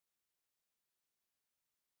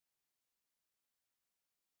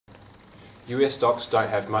US stocks don't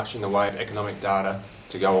have much in the way of economic data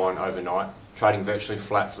to go on overnight, trading virtually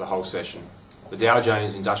flat for the whole session. The Dow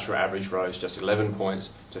Jones Industrial Average rose just 11 points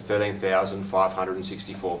to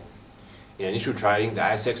 13,564. In initial trading, the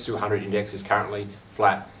ASX 200 index is currently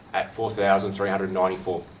flat at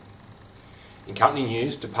 4,394. In company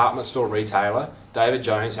news, department store retailer David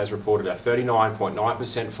Jones has reported a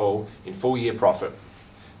 39.9% fall in full-year profit.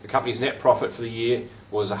 The company's net profit for the year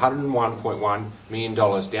was $101.1 million,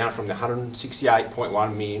 down from the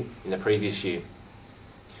 $168.1 million in the previous year.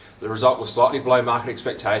 The result was slightly below market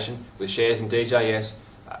expectation, with shares in DJS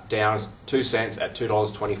down 2 cents at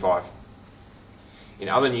 $2.25. In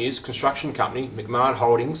other news, construction company McMahon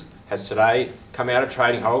Holdings has today come out of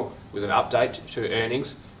trading halt with an update to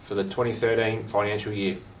earnings for the 2013 financial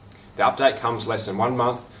year. The update comes less than 1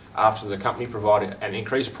 month after the company provided an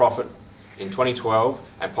increased profit in 2012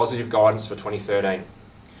 and positive guidance for 2013.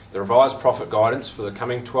 The revised profit guidance for the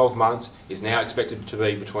coming 12 months is now expected to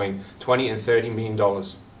be between $20 and $30 million,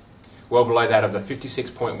 well below that of the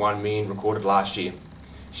 $56.1 million recorded last year.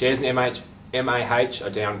 Shares in MAH are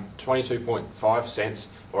down 22.5 cents,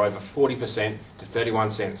 or over 40%, to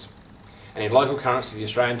 31 cents. And in local currency, the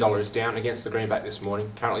Australian dollar is down against the greenback this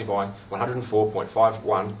morning, currently by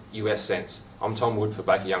 104.51 US cents. I'm Tom Wood for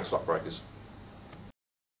Baker Young Stockbrokers.